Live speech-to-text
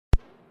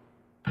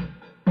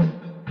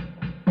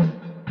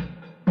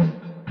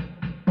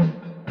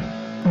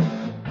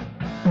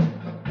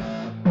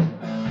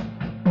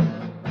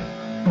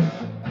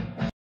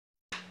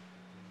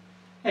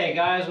Hey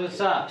guys, what's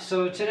up?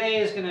 So today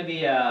is going to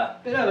be a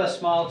bit of a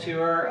small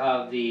tour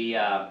of the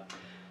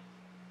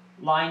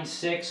Line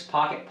 6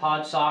 Pocket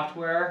Pod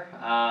software,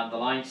 the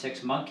Line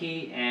 6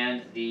 Monkey,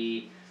 and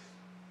the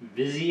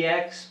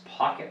Vyzex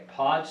Pocket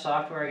Pod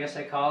software, I guess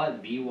they call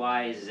it,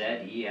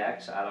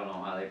 Vyzex. I don't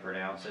know how they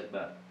pronounce it,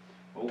 but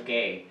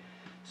okay.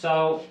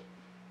 So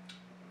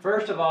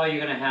first of all, you're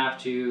going to have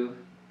to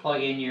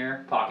plug in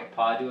your Pocket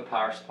Pod to a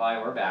power supply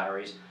or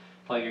batteries,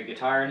 plug your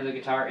guitar into the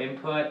guitar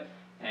input,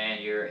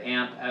 and your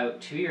amp out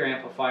to your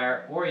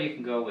amplifier, or you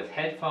can go with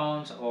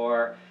headphones,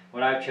 or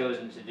what I've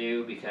chosen to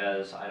do,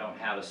 because I don't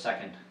have a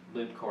second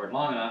loop cord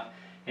long enough,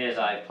 is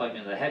I've plugged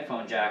into the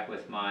headphone jack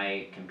with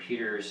my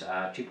computer's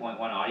 2.1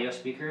 audio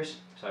speakers.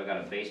 So I've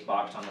got a bass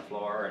box on the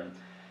floor and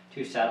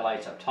two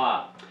satellites up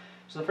top.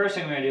 So the first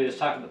thing we're going to do is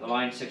talk about the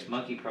Line 6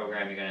 Monkey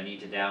program you're going to need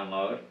to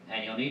download,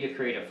 and you'll need to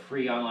create a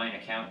free online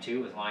account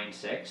too with Line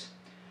 6.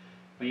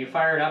 When you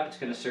fire it up, it's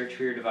going to search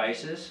for your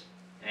devices,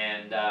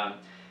 and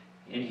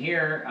in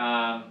here,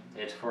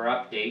 it's for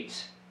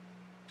updates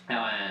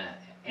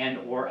and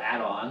or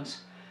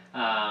add-ons.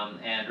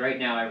 And right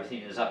now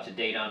everything is up to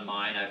date on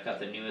mine. I've got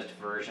the newest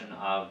version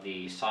of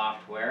the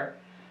software.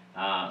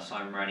 So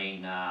I'm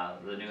running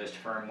the newest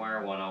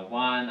firmware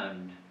 101.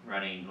 I'm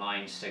running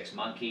Line 6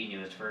 Monkey,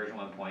 newest version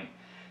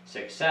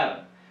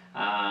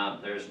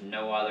 1.67. There's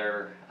no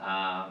other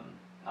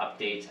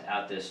updates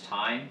at this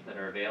time that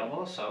are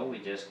available, so we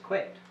just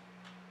quit.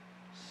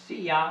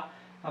 See ya!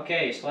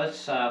 Okay, so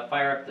let's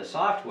fire up the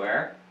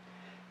software.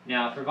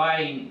 Now,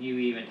 providing you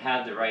even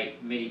had the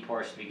right MIDI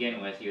ports to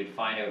begin with, you would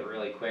find out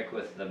really quick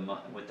with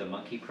the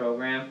Monkey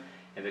program.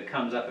 If it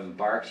comes up and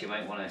barks, you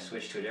might want to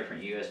switch to a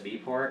different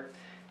USB port,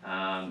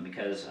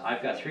 because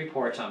I've got 3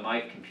 ports on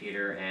my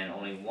computer, and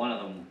only one of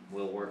them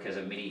will work as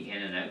a MIDI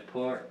in and out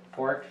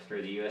port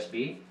through the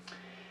USB.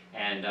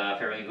 And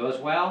if everything goes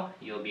well,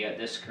 you'll be at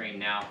this screen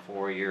now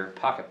for your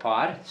Pocket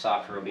Pod.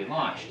 Software will be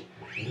launched.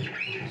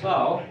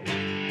 So,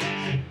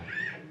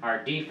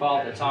 our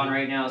default that's on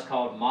right now is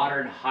called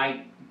Modern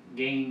High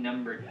Gain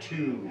number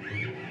 2.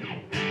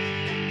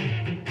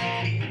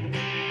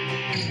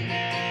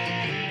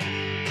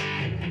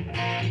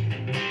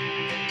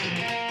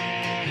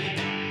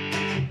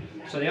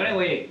 So the only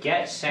way to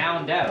get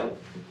sound out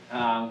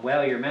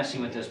while you're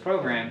messing with this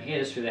program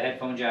is through the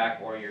headphone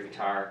jack or your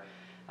guitar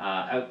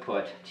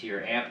output to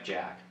your amp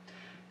jack.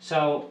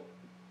 So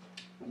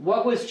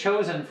what was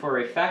chosen for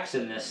effects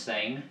in this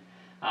thing,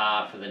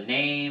 for the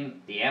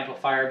name, the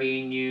amplifier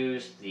being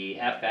used, the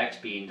FX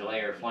being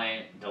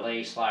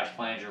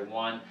delay/flanger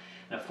 1,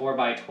 and a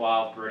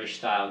 4x12 British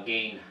style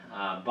gain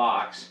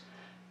box,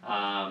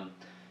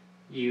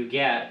 you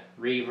get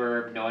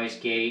reverb, noise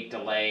gate,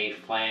 delay,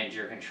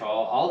 flanger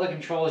control. All the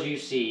controls you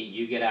see,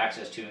 you get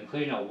access to,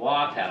 including a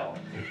wah pedal.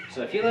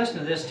 So if you listen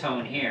to this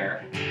tone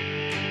here,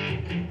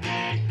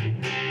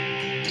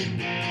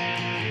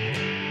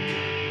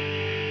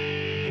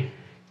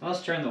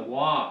 let's turn the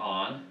wah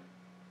on.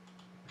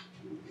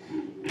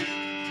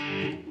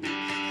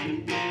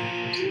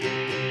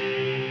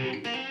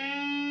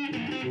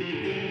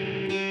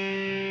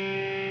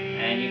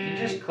 And you can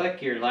just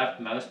click your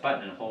left mouse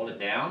button and hold it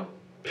down.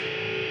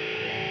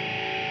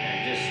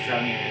 And just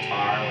strum your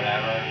guitar or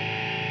whatever.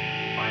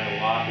 Find a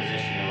wah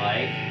position you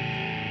like.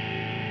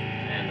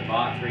 And the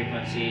bot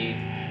frequency,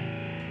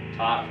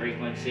 top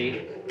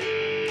frequency.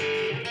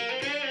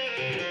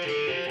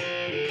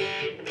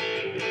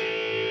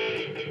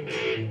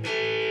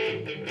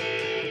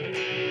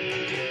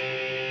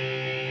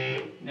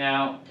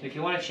 Now, if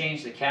you want to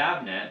change the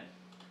cabinet,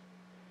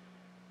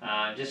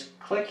 just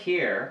click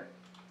here,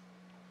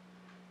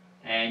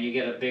 and you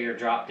get a bigger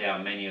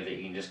drop-down menu that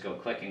you can just go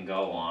click and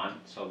go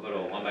on. So go to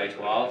a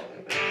 1x12.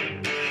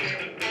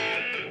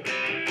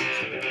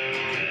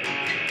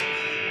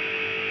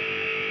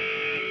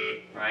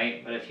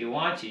 Right? But if you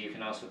want to, you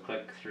can also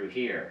click through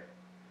here,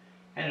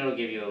 and it'll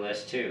give you a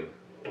list too.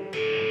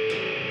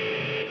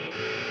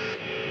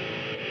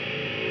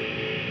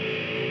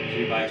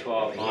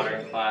 3x12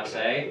 modern class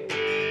A.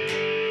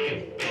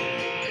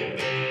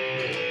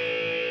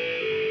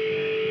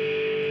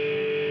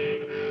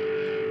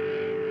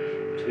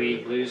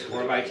 Tweed blues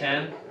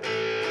 4x10.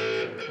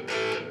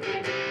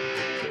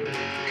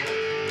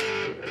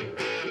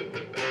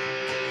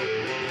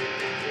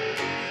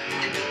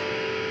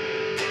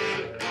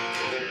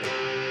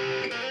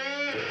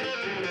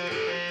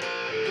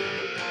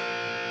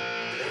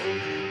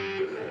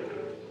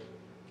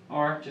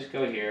 Or just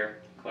go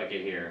here, click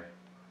it here.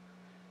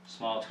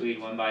 Small tweed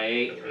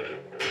 1x8.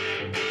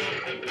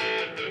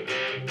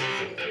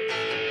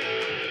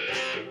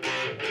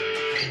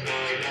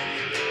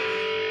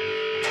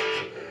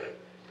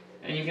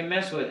 And you can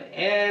mess with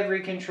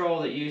every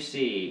control that you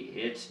see.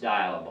 It's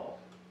dialable.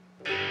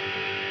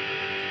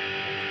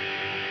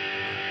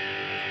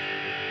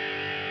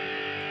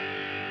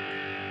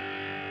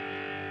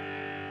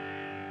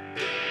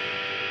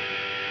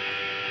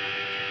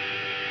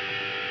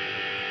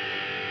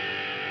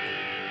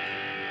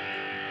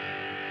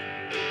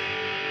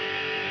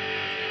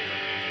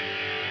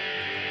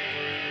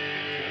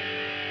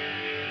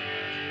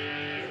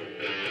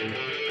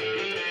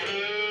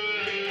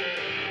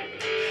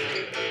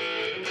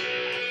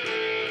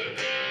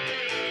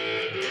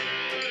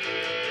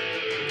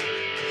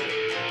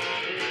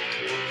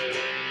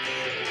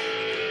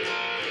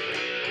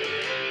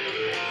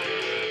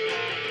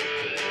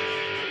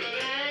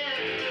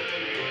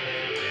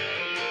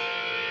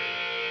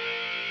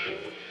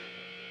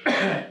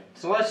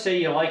 So let's say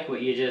you like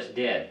what you just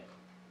did.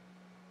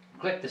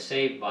 Click the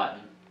Save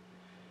button,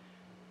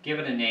 give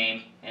it a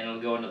name, and it'll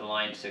go into the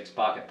Line 6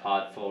 Pocket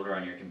Pod folder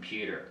on your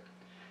computer.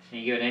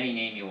 And you give it any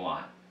name you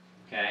want,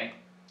 okay?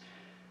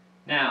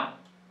 Now,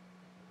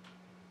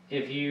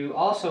 if you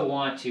also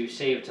want to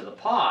save it to the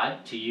pod,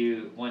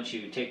 once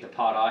you take the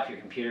pod off your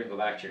computer and go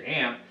back to your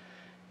amp,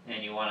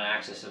 and you want to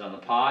access it on the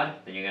pod,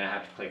 then you're going to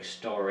have to click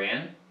Store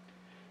In,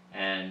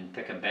 and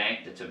pick a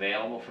bank that's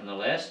available from the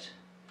list,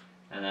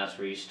 and that's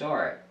where you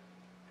store it.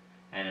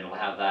 And it'll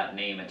have that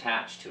name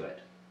attached to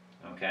it,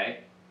 okay?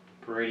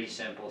 Pretty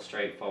simple,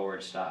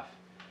 straightforward stuff.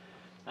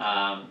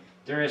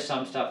 There is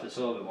some stuff that's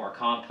a little bit more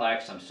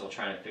complex. I'm still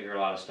trying to figure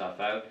a lot of stuff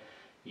out.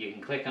 You can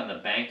click on the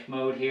bank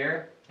mode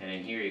here, and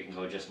in here you can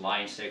go just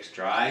Line 6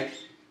 Drive.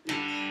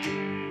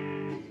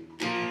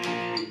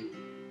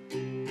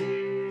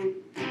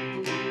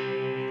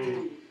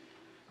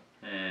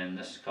 And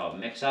this is called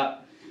Mix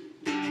Up.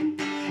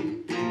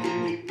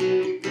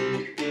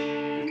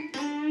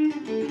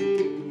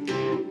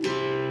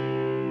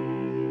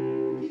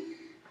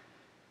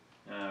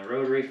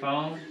 Rotary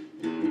phone.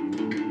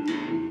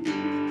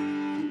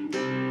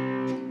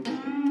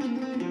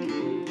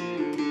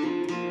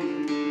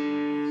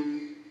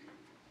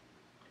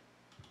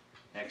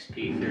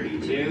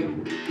 XP32.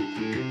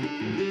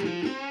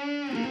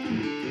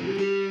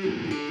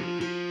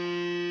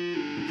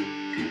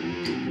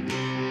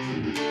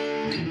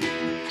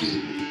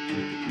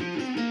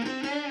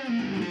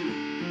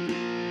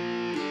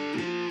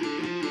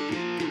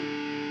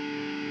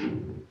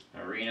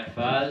 Arena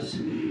fuzz.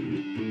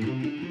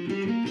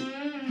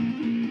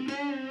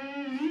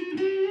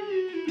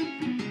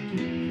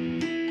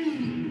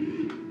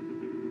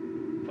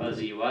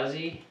 Fuzzy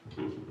Wuzzy.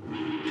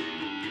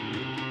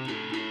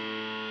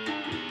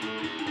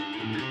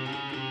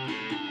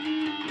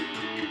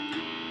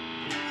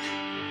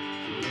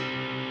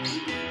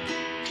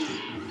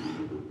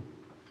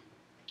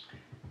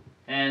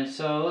 And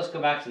so let's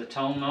go back to the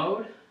tone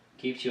mode.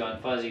 Keeps you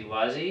on Fuzzy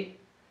Wuzzy.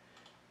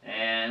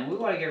 And we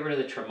want to get rid of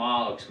the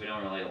tremolo because we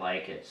don't really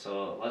like it.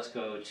 So let's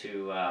go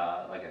to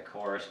like a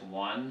chorus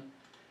 1.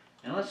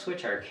 And let's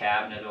switch our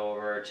cabinet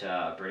over to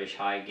a British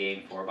high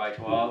gain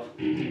 4x12.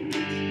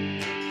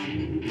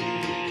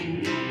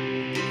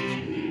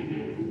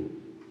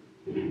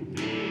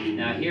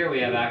 Now here we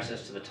have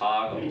access to the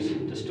toggles.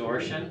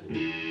 Distortion.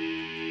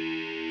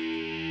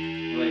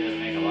 Really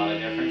doesn't make a lot of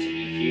difference.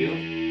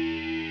 EQ.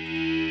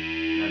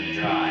 And the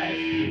drive.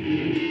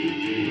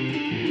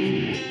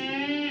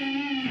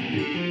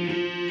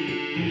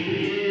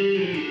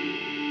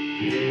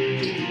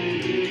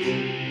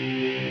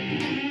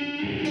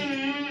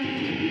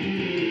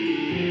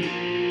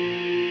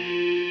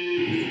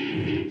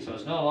 So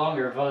it's no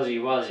longer Fuzzy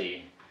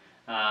Wuzzy,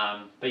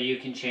 but you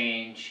can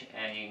change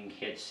and you can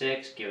hit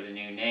 6, give it a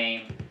new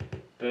name,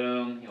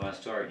 boom, you want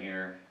to store it in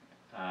your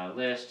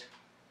list,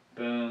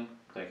 boom,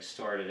 click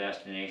store to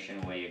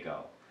destination, away you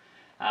go.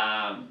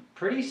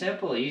 Pretty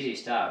simple, easy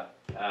stuff.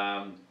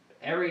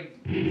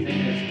 Everything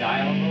that's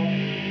dialable,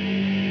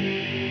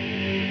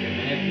 you can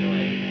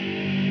manipulate.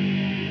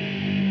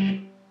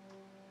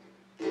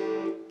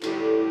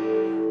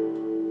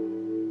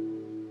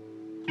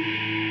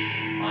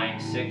 Line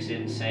 6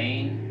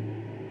 Insane,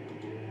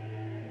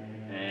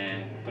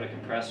 and put a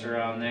compressor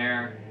on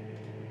there.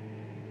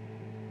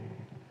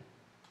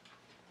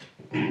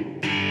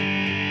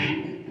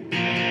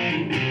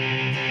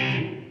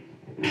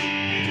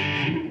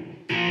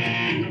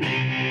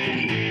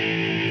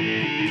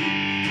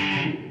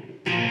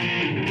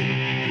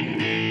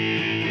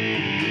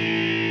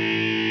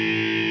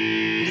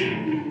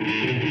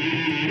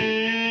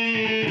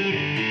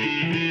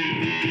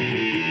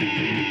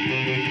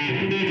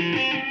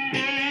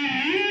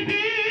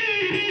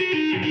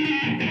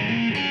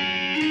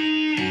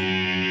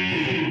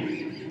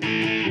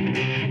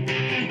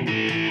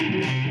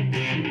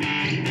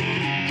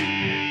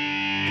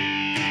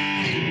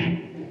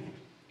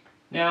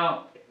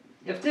 Now,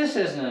 if this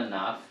isn't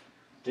enough,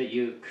 that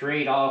you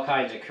create all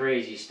kinds of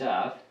crazy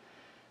stuff,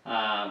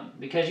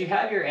 because you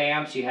have your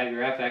amps, you have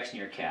your FX and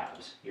your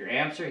cabs. Your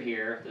amps are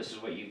here, this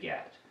is what you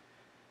get,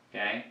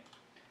 okay?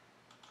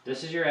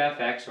 This is your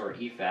FX or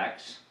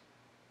effects,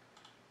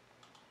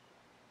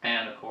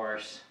 and of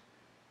course,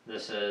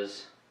 this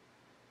is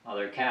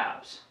other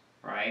cabs,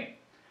 right?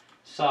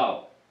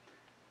 So,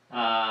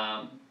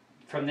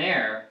 from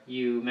there,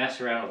 you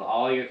mess around with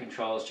all your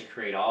controls to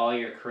create all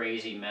your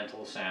crazy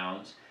mental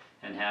sounds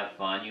and have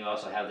fun. You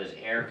also have this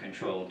air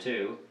control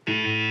too. I'm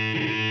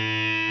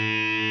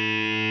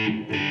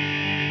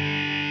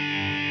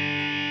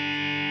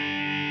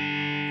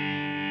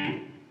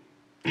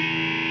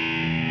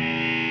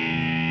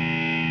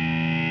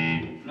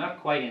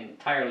not quite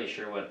entirely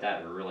sure what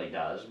that really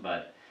does,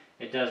 but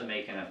it does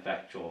make an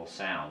effectual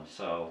sound,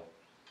 so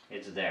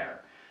it's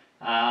there.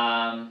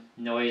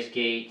 Noise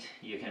gate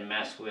you can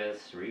mess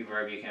with,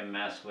 reverb you can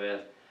mess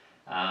with,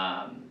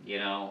 you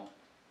know,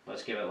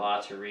 let's give it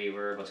lots of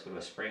reverb, let's go to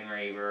a spring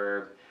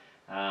reverb,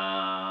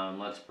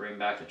 let's bring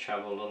back the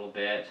treble a little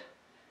bit,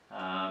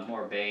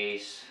 more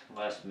bass,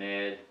 less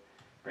mid,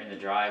 Bring the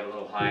drive a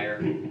little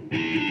higher.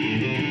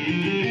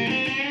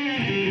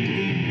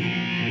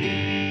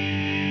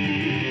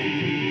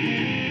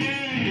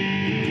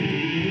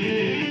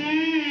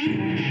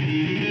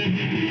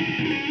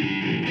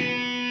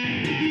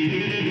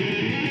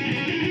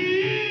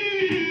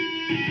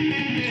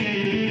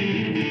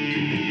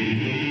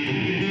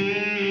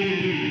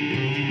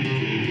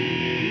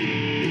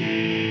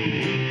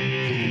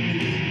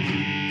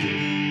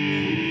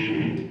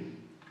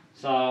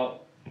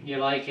 So you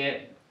like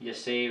it, you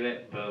save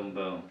it, boom,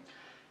 boom.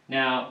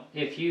 Now,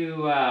 if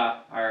you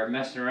are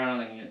messing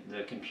around on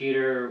the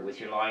computer with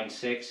your Line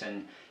 6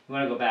 and you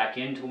want to go back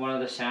into one of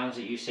the sounds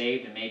that you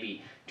saved and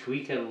maybe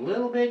tweak it a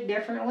little bit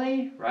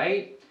differently,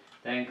 right?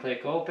 Then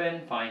click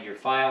open, find your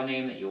file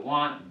name that you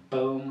want,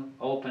 boom,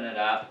 open it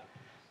up,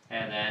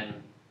 and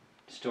then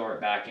store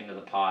it back into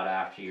the pod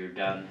after you're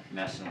done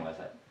messing with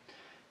it.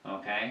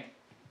 Okay?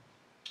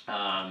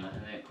 And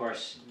then of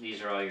course,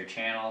 these are all your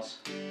channels.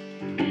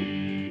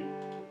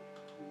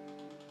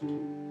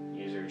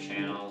 User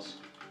channels.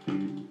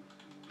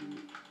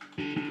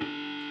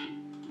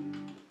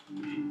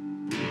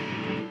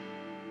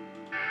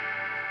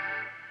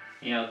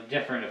 You know,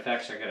 different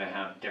effects are going to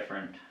have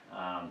different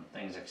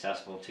things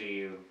accessible to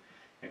you,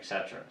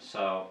 etc.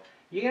 So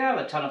you can have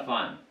a ton of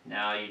fun.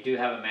 Now you do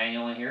have a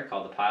manual in here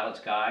called the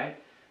Pilot's Guide,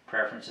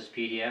 Preferences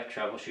PDF,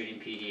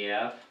 Troubleshooting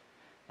PDF,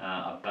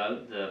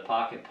 about the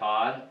Pocket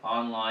Pod,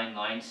 online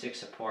Line 6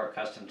 support,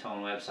 custom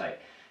tone website.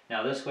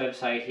 Now this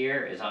website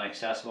here is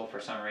inaccessible for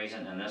some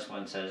reason, and this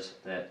one says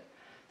that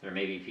there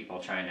may be people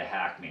trying to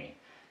hack me.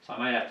 So I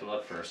might have to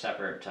look for a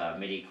separate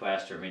MIDI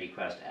Quest or MIDI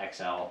Quest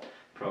XL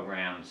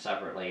program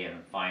separately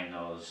and find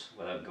those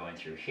without going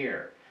through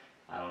here.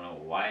 I don't know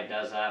why it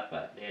does that,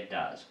 but it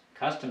does.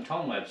 Custom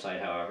tone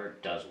website, however,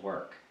 does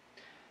work.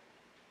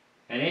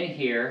 And in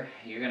here,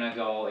 you're going to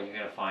go and you're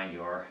going to find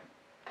your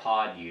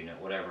pod unit,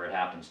 whatever it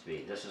happens to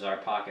be. This is our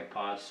Pocket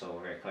Pod, so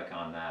we're going to click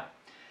on that.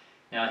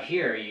 Now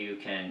here you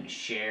can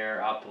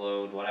share,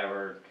 upload,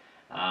 whatever,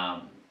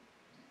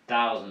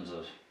 thousands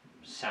of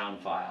sound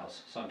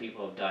files. Some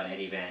people have done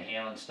Eddie Van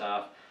Halen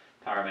stuff,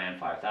 Powerman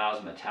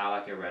 5000,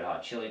 Metallica, Red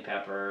Hot Chili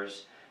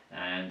Peppers,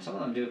 and some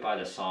of them do it by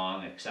the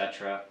song,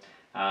 etc.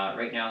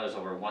 Right now there's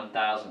over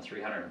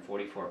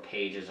 1,344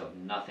 pages of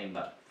nothing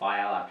but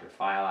file after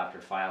file after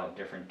file of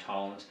different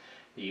tones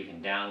that you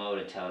can download.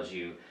 It tells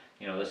you,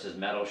 you know, this is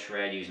metal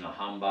shred using a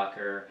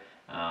humbucker,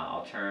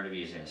 alternative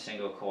using a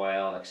single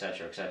coil,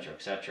 etc., etc.,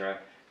 etc.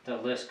 The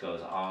list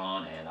goes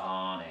on and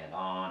on and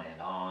on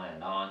and on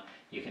and on.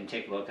 You can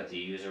take a look at the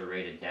user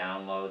rated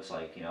downloads,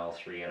 like, you know,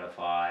 3 out of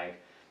 5.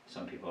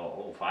 Some people,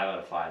 oh, 5 out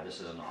of 5. This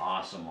is an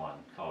awesome one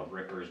called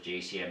Ripper's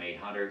JCM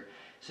 800.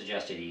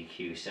 Suggested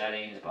EQ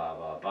settings, blah,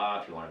 blah,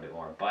 blah. If you want a bit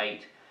more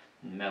bite,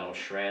 metal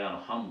shred on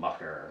a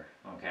humbucker,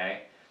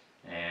 okay?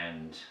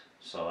 And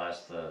so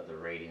that's the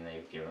rating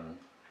they've given,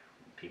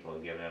 people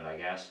have given it, I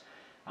guess.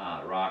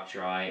 Rock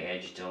dry,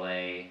 edge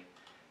delay,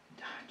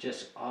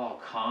 just all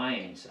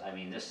kinds. I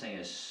mean, this thing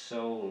is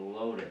so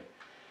loaded.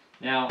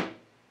 Now,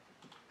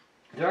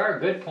 there are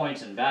good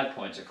points and bad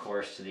points, of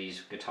course, to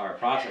these guitar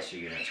processor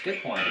units.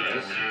 Good point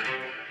is,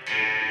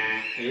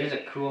 it is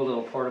a cool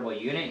little portable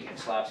unit. You can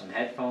slap some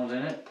headphones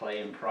in it,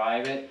 play in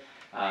private.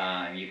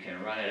 You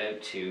can run it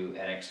out to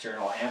an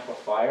external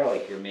amplifier,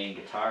 like your main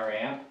guitar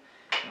amp,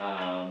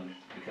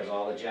 because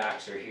all the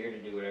jacks are here to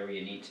do whatever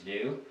you need to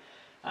do.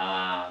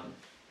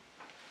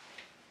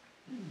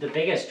 The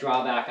biggest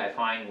drawback I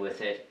find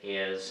with it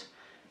is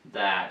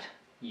that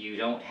you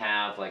don't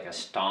have like a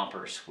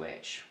stomper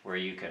switch where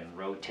you can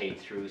rotate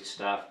through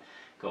stuff,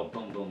 go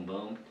boom, boom,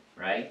 boom,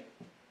 right?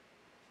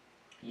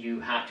 You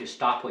have to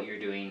stop what you're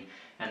doing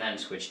and then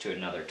switch to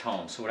another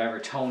tone. So whatever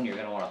tone you're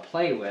going to want to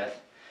play with,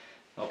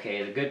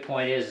 okay, the good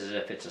point is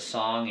if it's a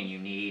song and you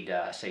need,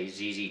 say,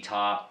 ZZ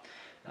Top,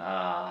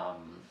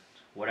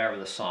 whatever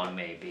the song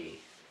may be,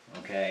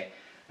 okay,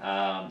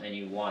 and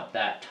you want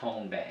that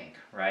tone bank,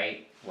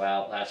 right?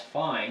 Well, that's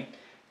fine.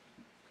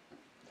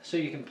 So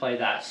you can play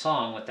that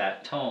song with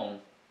that tone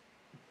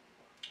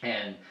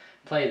and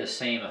play the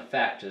same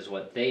effect as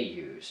what they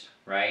used,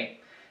 right?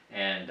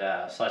 And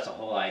so that's the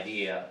whole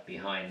idea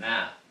behind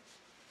that.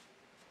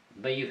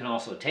 But you can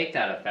also take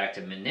that effect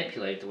and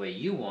manipulate it the way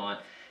you want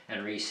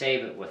and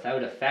resave it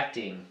without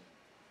affecting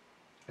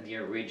the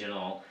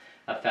original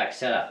effect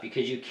setup,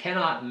 because you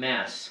cannot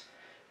mess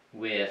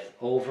with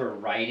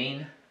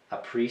overwriting a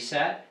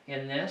preset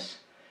in this.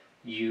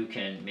 You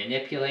can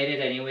manipulate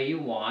it any way you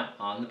want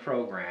on the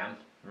program,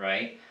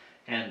 right?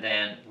 And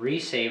then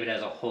resave it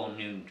as a whole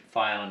new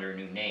file under a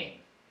new name,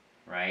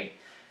 right?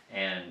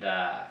 And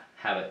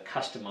have it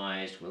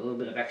customized with a little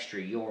bit of extra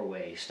your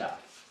way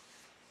stuff.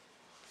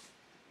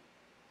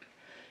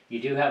 You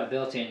do have a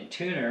built-in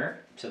tuner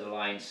to the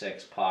Line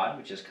 6 pod,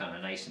 which is kind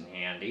of nice and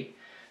handy,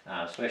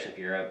 especially if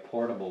you're out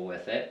portable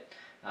with it.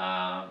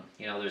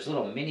 You know, there's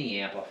little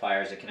mini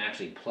amplifiers that can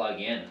actually plug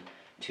in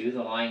to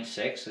the Line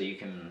 6, so you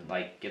can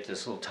like get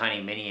this little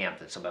tiny mini amp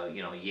that's about,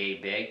 you know, yay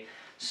big,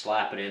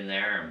 slap it in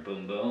there and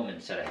boom boom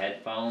instead of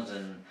headphones,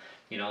 and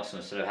You know, so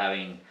instead of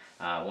having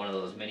one of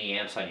those mini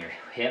amps on your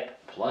hip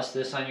plus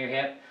this on your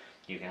hip,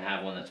 you can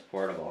have one that's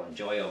portable, and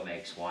Joyo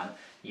makes one.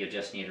 You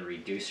just need a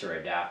reducer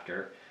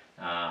adapter,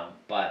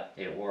 but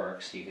it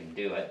works, you can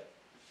do it.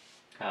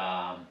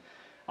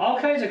 All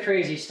kinds of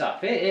crazy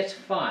stuff. It's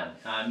fun.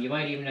 You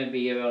might even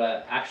be able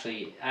to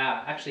actually,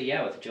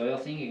 yeah, with the Joyo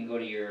thing, you can go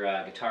to your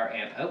guitar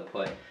amp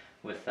output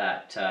with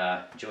that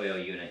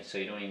Joyo unit, so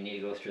you don't even need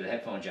to go through the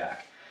headphone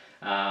jack.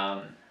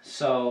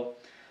 So,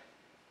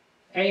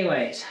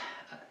 anyways,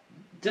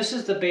 this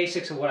is the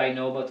basics of what I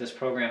know about this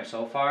program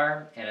so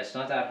far, and it's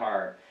not that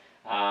hard.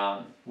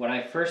 When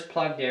I first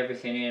plugged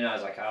everything in, I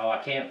was like, oh, I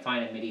can't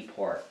find a MIDI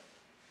port.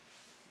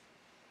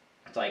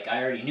 It's like,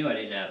 I already knew I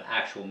didn't have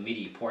actual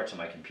MIDI ports on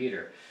my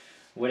computer.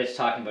 What it's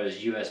talking about is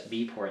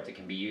USB port that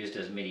can be used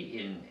as MIDI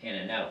in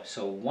and out.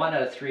 So 1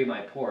 out of 3 of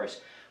my ports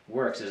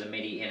works as a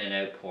MIDI in and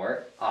out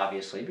port,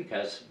 obviously,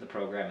 because the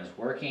program is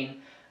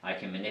working. I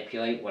can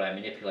manipulate what I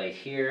manipulate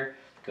here,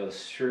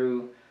 goes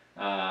through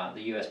the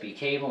USB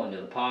cable into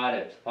the pod,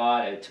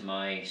 out to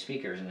my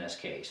speakers in this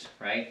case,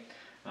 right?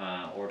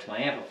 Or to my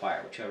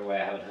amplifier, whichever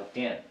way I have it hooked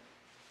in.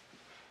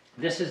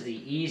 This is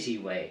the easy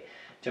way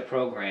to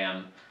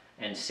program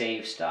and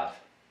save stuff.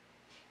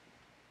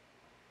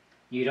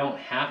 You don't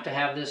have to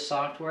have this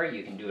software,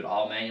 you can do it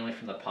all manually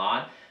from the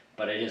pod,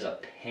 but it is a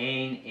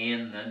pain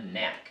in the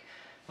neck.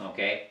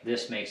 Okay,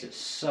 this makes it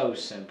so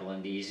simple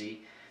and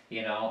easy,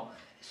 you know,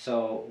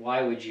 so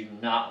why would you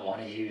not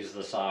want to use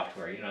the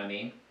software, you know what I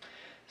mean?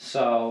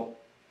 So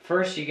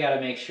first you got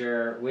to make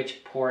sure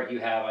which port you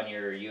have on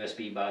your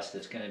USB bus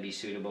that's going to be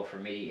suitable for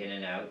MIDI in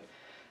and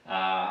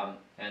out,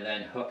 and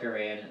then hook her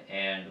in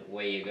and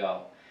away you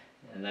go.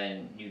 And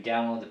then you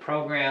download the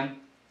program,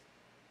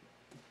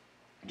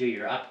 do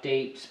your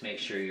updates, make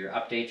sure your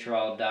updates are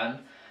all done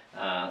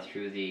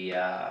through the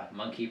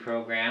Monkey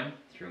program,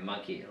 through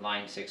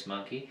Line 6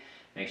 Monkey.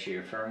 Make sure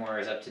your firmware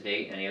is up to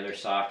date, any other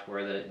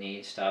software that it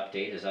needs to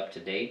update is up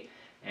to date,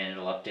 and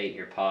it'll update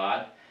your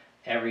pod.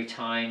 Every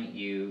time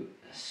you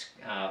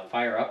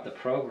fire up the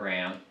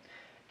program,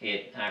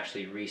 it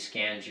actually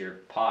rescans your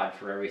pod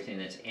for everything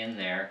that's in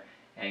there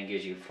and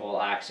gives you full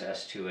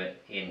access to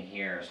it in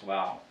here as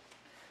well.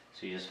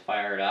 So you just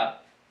fire it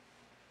up,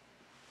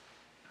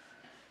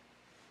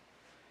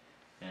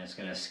 and it's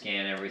going to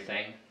scan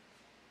everything.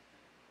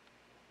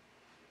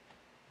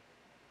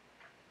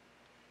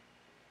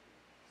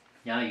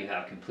 Now you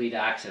have complete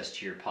access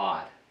to your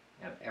pod,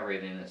 of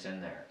everything that's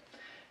in there.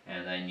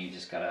 And then you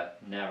just got to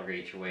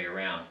navigate your way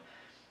around.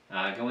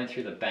 Going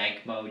through the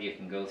bank mode, you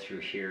can go through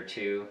here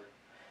too,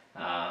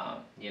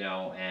 you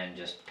know, and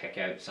just pick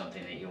out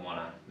something that you want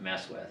to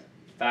mess with.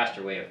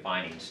 Faster way of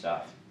finding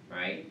stuff,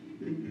 right?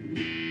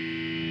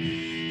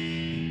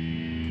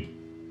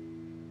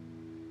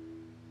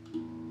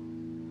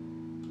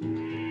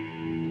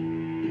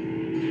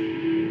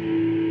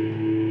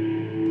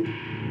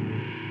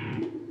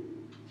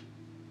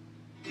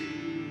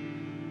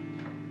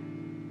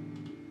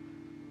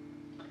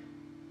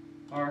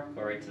 Or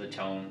go right to the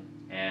tone,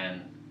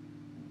 and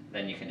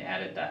then you can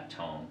edit that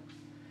tone.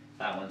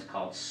 That one's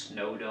called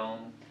Snow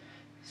Dome,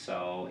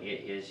 so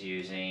it is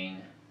using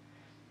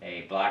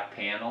a black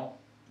panel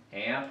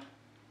amp.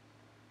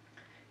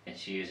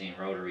 It's using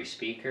rotary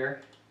speaker,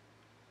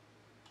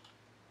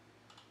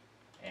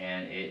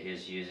 and it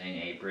is using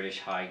a British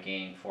high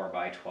gain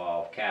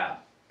 4x12 cab.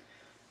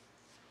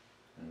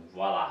 And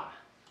voila!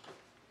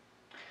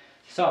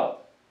 So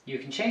you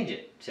can change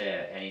it to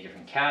any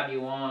different cab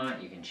you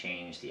want, you can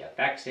change the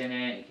effects in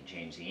it, you can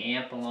change the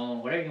amp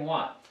alone, whatever you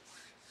want.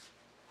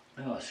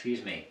 Oh,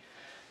 excuse me.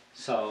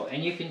 So,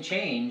 and you can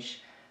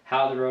change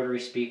how the rotary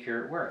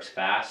speaker works.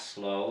 Fast,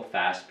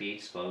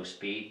 speed, slow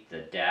speed, the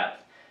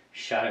depth.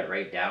 Shut it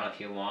right down if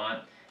you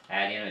want.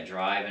 Add in a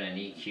drive and an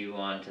EQ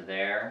onto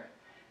there.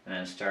 And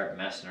then start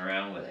messing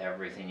around with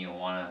everything you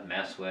want to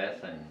mess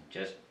with and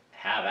just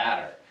have at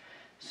her.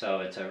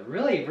 So it's a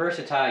really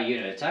versatile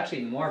unit. It's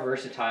actually more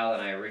versatile than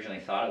I originally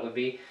thought it would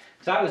be.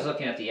 Because I was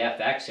looking at the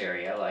FX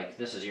area, like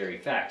this is your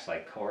effects,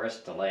 like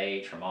chorus,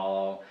 delay,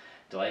 tremolo,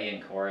 delay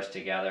and chorus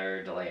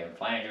together, delay and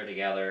flanger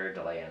together,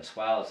 delay and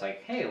swell. It's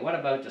like, hey, what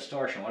about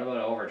distortion? What about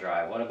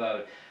overdrive? What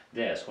about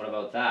this? What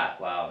about that?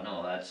 Well,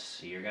 no,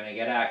 you're going to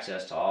get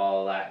access to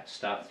all that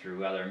stuff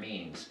through other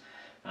means.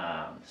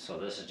 So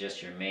this is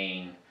just your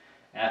main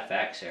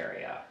FX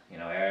area. You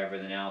know,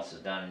 everything else is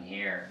done in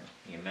here.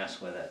 You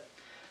mess with it.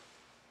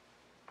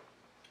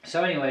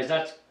 So anyways,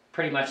 that's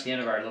pretty much the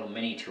end of our little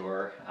mini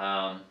tour.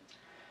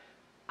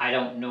 I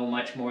don't know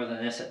much more than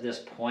this at this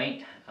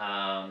point,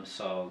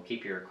 so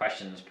keep your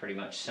questions pretty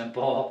much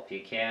simple if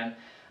you can.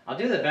 I'll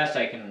do the best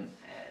I can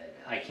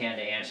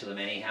to answer them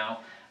anyhow.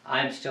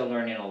 I'm still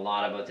learning a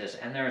lot about this,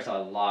 and there's a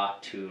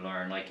lot to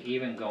learn. Like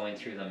even going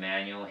through the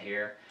manual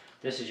here,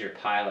 this is your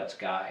pilot's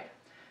guide.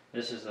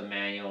 This is the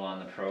manual on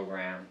the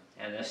program,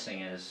 and this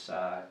thing is,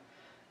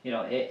 you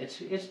know,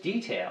 it's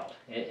detailed.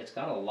 It's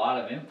got a lot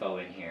of info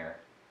in here.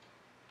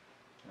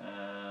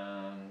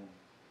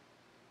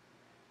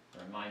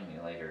 Remind me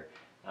later.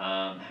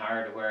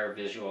 Hardware,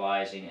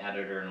 visualizing,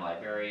 editor, and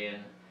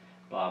librarian,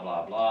 blah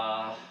blah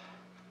blah.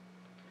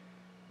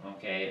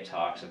 Okay, it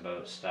talks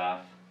about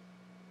stuff.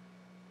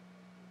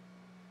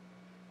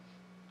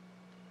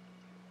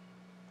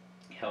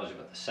 Tells you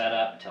about the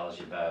setup, tells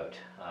you about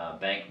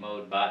bank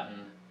mode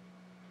button,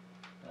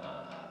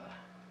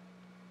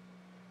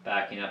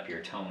 backing up your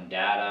tone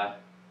data,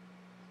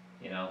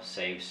 you know,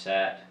 save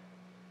set.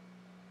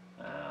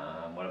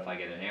 What if I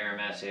get an error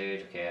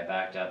message? Okay, I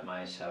backed up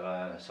my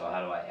 7, so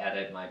how do I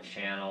edit my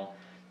channel?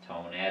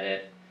 Tone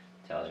edit,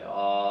 tells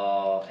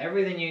you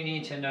everything you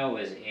need to know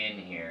is in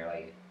here,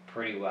 like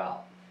pretty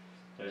well.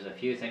 There's a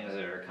few things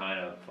that are kind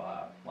of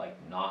like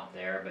not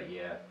there, but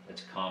yeah,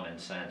 it's common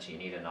sense. You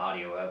need an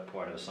audio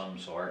output of some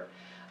sort.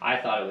 I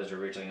thought it was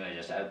originally going to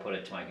just output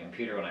it to my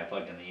computer when I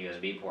plugged in the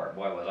USB port.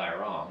 Boy, was I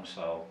wrong.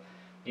 So,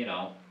 you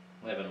know,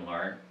 live and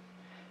learn.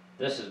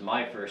 This is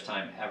my first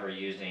time ever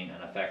using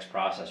an effects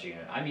processor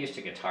unit. I'm used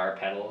to guitar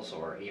pedals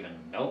or even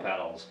no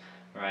pedals,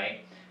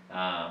 right?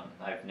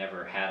 I've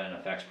never had an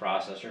effects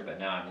processor, but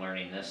now I'm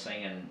learning this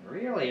thing, and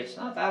really it's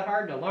not that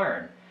hard to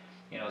learn.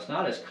 You know, it's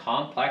not as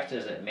complex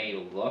as it may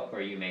look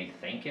or you may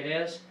think it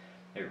is.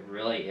 It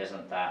really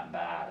isn't that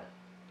bad,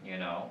 you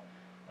know.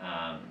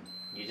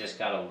 You just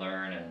got to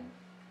learn and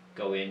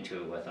go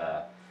into it with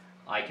a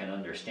I can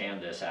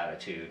understand this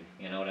attitude,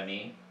 you know what I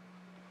mean?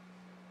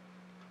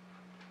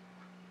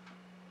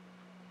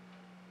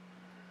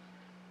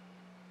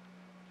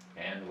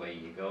 And away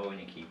you go, and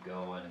you keep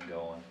going and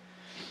going.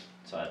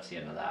 So that's the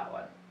end of that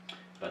one.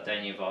 But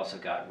then you've also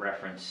got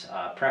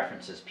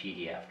preferences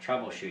PDF,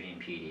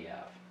 troubleshooting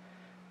PDF.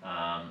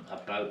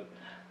 About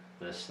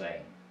this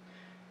thing.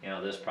 You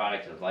know, this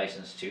product is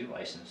licensed to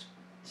license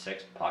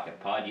 6 Pocket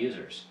Pod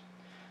users.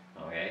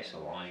 Okay, so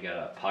long as you got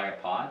a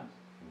Pocket Pod,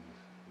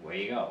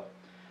 away you go.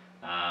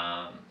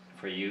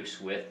 For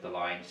use with the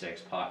Line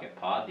 6 Pocket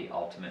Pod, the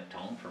ultimate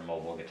tone for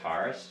mobile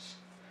guitarists.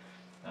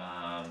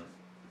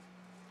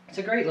 It's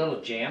a great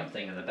little jam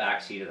thing in the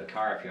back seat of the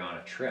car if you're on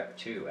a trip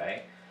too, eh?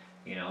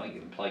 You know, you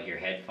can plug your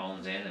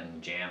headphones in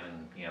and jam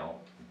in, you know,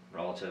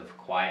 relative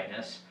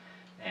quietness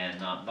and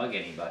not bug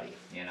anybody,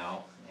 you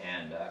know,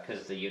 and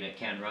because the unit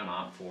can run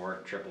on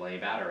 4 AAA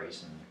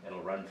batteries and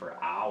it'll run for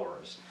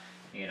hours,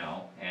 you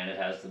know, and it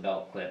has the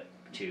belt clip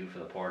too for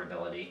the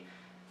portability.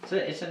 So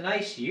it's a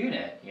nice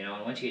unit, you know,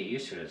 and once you get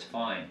used to it, it's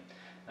fine.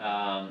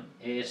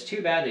 It's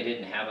too bad they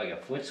didn't have like a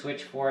foot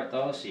switch for it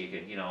though, so you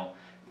could, you know,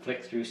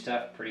 flick through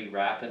stuff pretty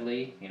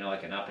rapidly, you know,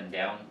 like an up and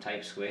down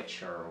type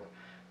switch or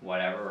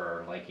whatever,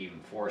 or like even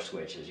 4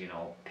 switches, you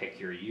know, pick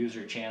your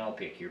user channel,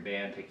 pick your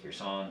band, pick your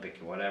song, pick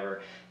your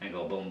whatever, and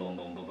go boom, boom,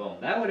 boom, boom, boom.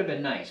 That would have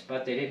been nice,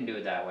 but they didn't do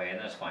it that way, and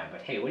that's fine.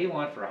 But hey, what do you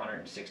want for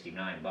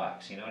 169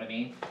 bucks? You know what I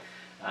mean?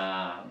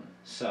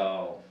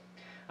 So,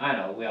 I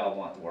know, we all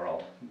want the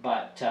world.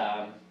 But,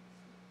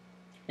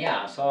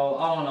 yeah, so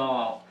all in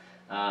all,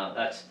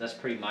 that's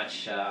pretty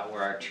much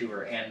where our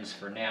tour ends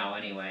for now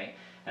anyway.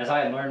 As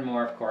I learn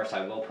more, of course,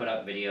 I will put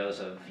up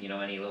videos of, you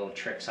know, any little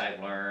tricks I've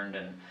learned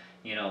and,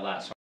 you know,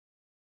 that sort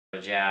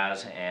of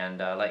jazz, and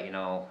let you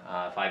know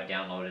if I've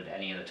downloaded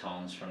any of the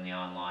tones from the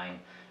online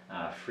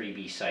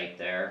freebie site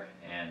there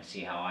and see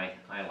how I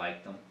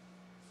like them.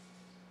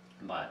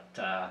 But,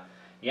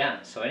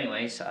 yeah, so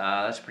anyways,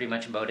 that's pretty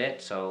much about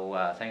it.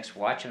 So thanks for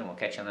watching, and we'll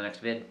catch you on the next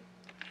vid.